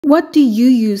What do you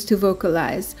use to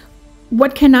vocalize?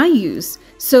 What can I use?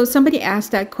 So somebody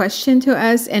asked that question to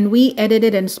us and we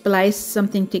edited and spliced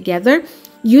something together.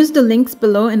 Use the links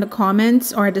below in the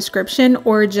comments or description,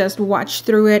 or just watch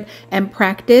through it and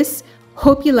practice.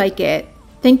 Hope you like it.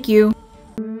 Thank you.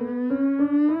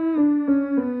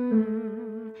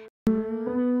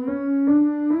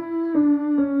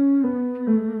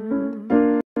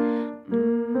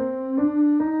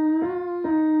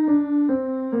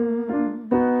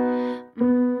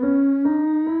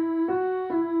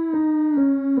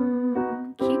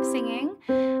 Singing,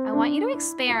 I want you to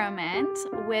experiment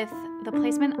with the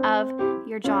placement of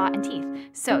your jaw and teeth.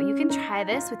 So you can try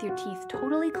this with your teeth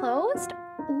totally closed,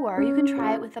 or you can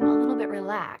try it with them a little bit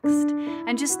relaxed,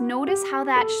 and just notice how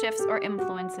that shifts or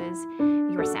influences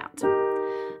your sound.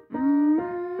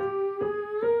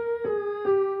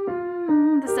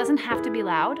 This doesn't have to be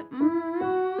loud.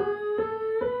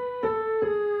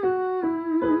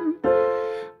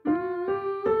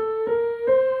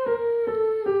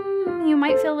 You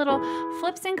might feel little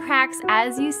flips and cracks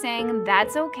as you sing.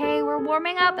 That's okay, we're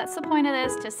warming up. That's the point of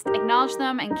this. Just acknowledge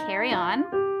them and carry on.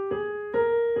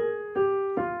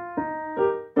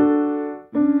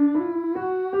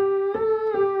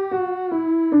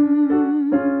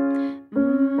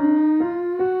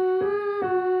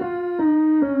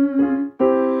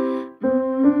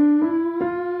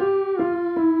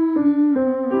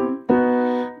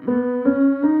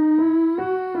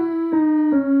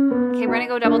 Okay, we're gonna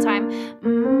go double time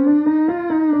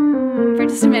for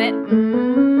just a minute.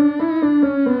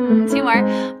 Two more.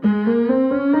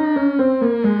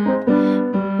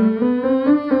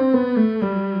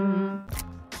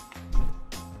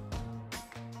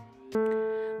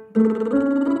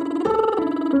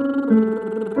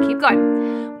 Keep going.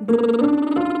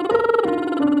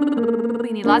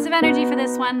 You need lots of energy for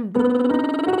this one.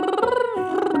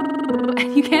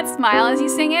 You can't smile as you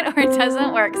sing it or it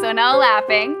doesn't work, so no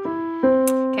laughing.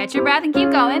 Catch your breath and keep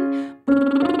going.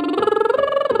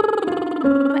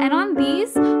 And on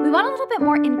these, we want a little bit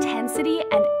more intensity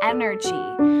and energy.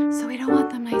 So we don't want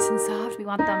them nice and soft, we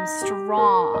want them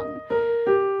strong.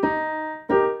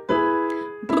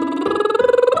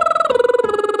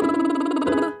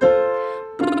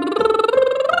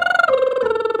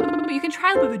 But you can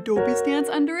try a little bit of a dopey stance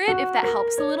under it if that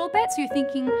helps a little bit. So you're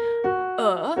thinking,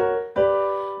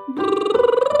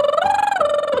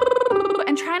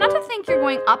 and try not to think you're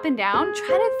going up and down.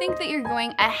 Try to think that you're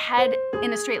going ahead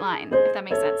in a straight line, if that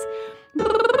makes sense.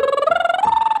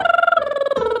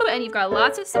 And you've got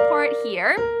lots of support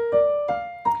here.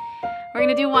 We're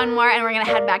gonna do one more and we're gonna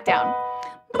head back down.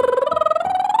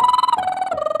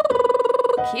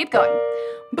 Keep going.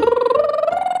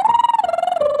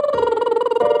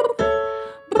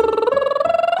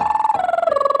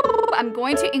 I'm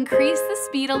going to increase the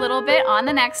speed a little bit on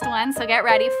the next one, so get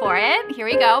ready for it. Here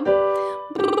we go.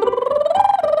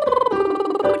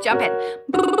 Jump in.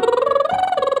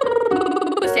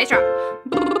 Stay strong.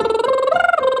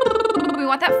 We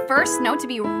want that first note to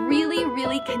be really,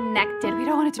 really connected. We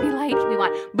don't want it to be light. We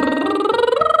want.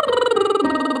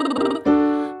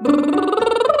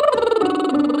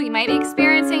 You might be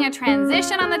experiencing a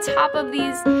transition on the top of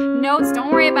these notes.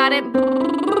 Don't worry about it.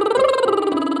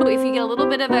 If you get a little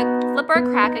bit of a flip or a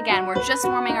crack, again, we're just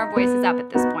warming our voices up at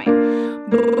this point.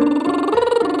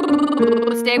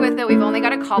 Stay with it. We've only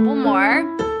got a couple more.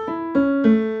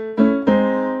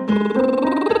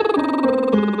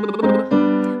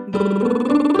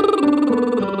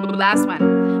 Last one.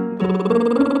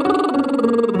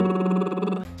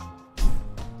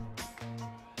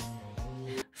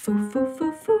 Foo, foo,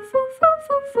 foo, foo, foo,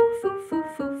 foo, foo, foo, foo,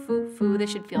 foo, foo, foo. This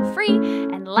should feel free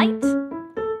and light.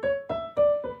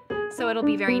 So it'll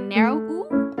be very narrow. Ooh.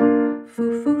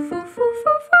 Foo, foo, foo, foo,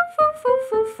 foo, foo, foo,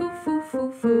 foo, foo, foo,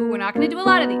 foo, foo. We're not gonna do a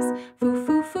lot of these. Foo,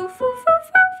 foo, foo, foo, foo,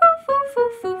 foo, foo, foo,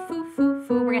 foo, foo, foo,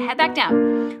 foo. We're gonna head back down.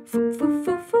 Foo, foo,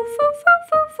 foo, foo, foo,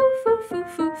 foo, foo, foo, foo,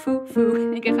 foo, foo,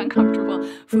 foo. It gets uncomfortable.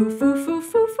 Foo, foo, foo,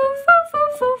 foo, foo, foo, foo,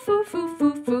 foo, foo, foo,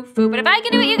 foo, foo, foo. But if I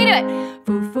can do it, you can do it.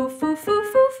 Foo, foo, foo, foo,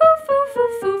 foo, foo, foo, foo,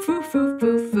 foo, foo, foo,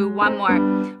 foo, foo. One more.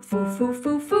 Foo, foo,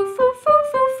 foo, foo, foo, foo,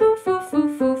 foo, foo, foo, foo,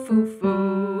 foo, foo,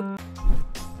 foo.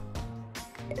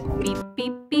 Beep,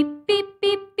 beep, beep, beep,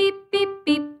 beep, beep, beep,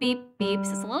 beep, beep, beep.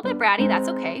 So it's a little bit bratty, that's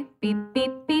okay. Beep,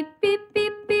 beep, beep, beep,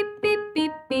 beep, beep, beep,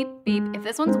 beep, beep, beep. If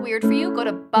this one's weird for you, go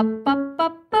to bup, bup,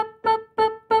 bup, bup, bup,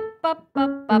 bup, bup, bup,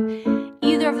 bup, bup.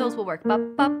 Either of those will work. Bup,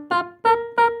 bup, bup, bup,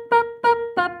 bup, bup, bup,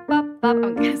 bup, bup, bup.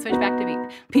 I'm gonna switch back to beep.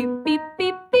 Beep, beep,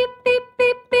 beep, beep, beep,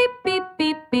 beep, beep, beep,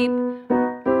 beep, beep.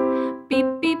 Beep,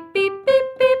 beep, beep, beep,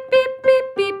 beep, beep, beep,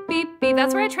 beep, beep, beep.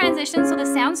 That's where I transition, so the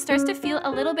sound starts to feel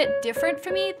a little bit different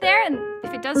for me there, and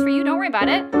if it does for you, don't worry about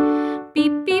it.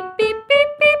 Beep, beep, beep, beep,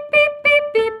 beep, beep, beep,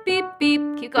 beep, beep, beep.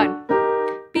 Keep going.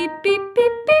 Beep, beep,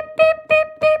 beep, beep, beep, beep,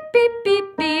 beep, beep, beep,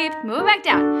 beep. Move it back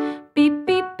down. Beep,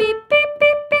 beep, beep, beep,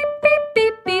 beep, beep,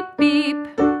 beep, beep, beep, beep.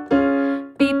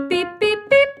 Beep, beep, beep,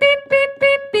 beep, beep, beep,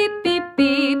 beep, beep, beep,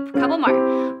 beep. Couple more.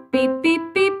 Beep, beep,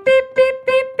 beep, beep, beep,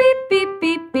 beep, beep, beep,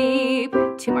 beep, beep.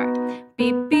 Two more.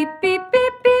 Beep, beep, beep,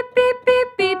 beep, beep, beep, beep,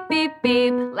 beep, beep,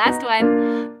 beep. Last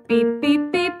one. Beep,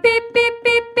 beep, beep, beep, beep,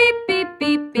 beep, beep, beep,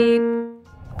 beep, beep.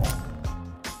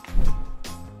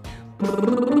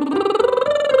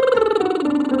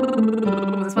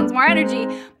 This one's more energy.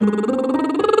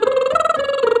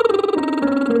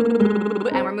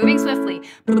 And we're moving swiftly.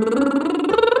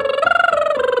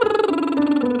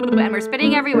 And we're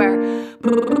spinning everywhere.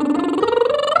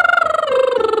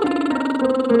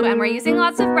 And we're using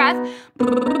lots of breath.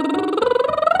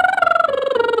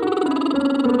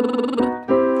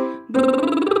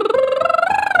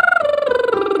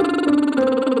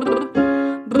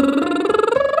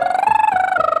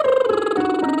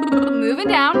 Moving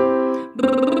down.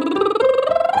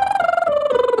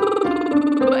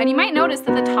 And you might notice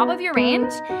that the top of your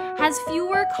range has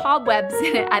fewer cobwebs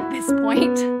in it at this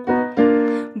point.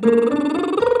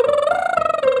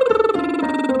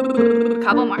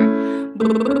 Couple more.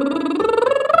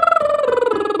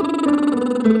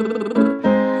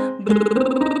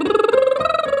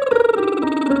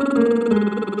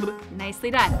 Nicely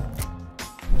done.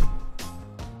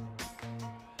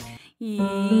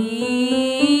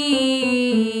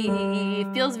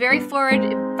 Feels very forward.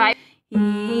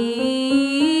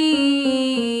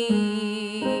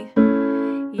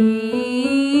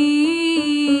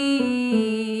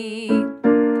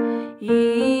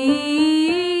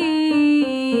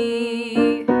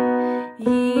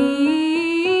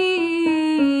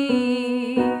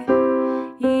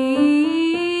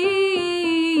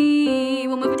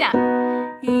 We'll move it down.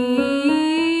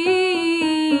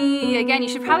 Again, you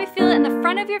should probably feel it in the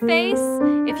front of your face.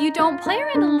 If you don't, play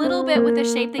around a little bit with the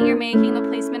shape that you're making, the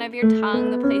placement of your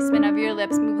tongue, the placement of your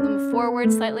lips. Move them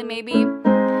forward slightly maybe.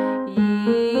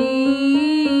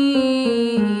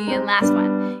 And last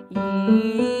one.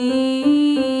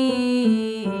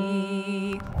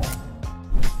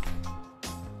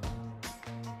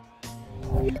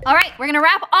 All right, we're gonna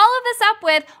wrap all of this up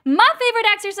with my favorite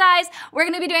exercise. We're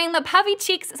gonna be doing the puffy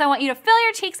cheeks, so I want you to fill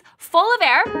your cheeks full of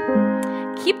air.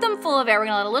 Keep them full of air. We're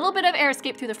gonna let a little bit of air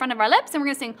escape through the front of our lips, and we're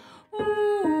gonna sing.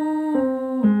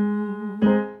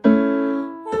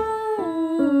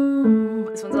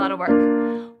 This one's a lot of work.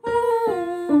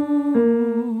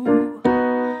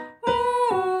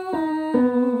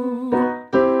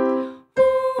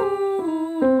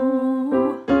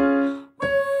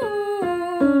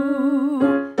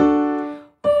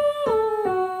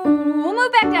 We'll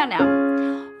move back down now.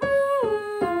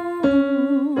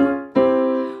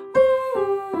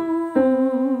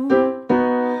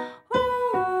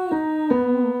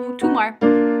 Two more.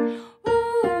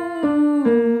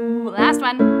 Last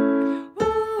one.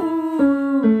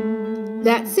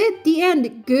 That's it, the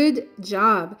end. Good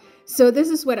job. So this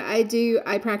is what I do.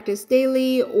 I practice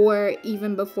daily or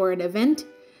even before an event.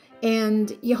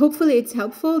 And yeah, hopefully it's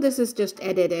helpful. This is just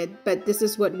edited, but this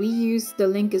is what we use. The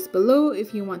link is below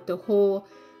if you want the whole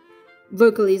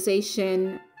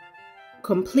vocalization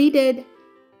completed.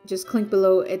 Just click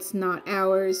below. It's not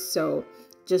ours, so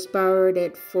just borrowed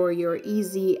it for your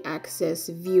easy access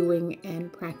viewing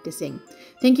and practicing.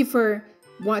 Thank you for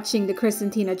watching the Chris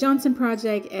and Teena Johnson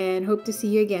project, and hope to see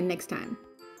you again next time.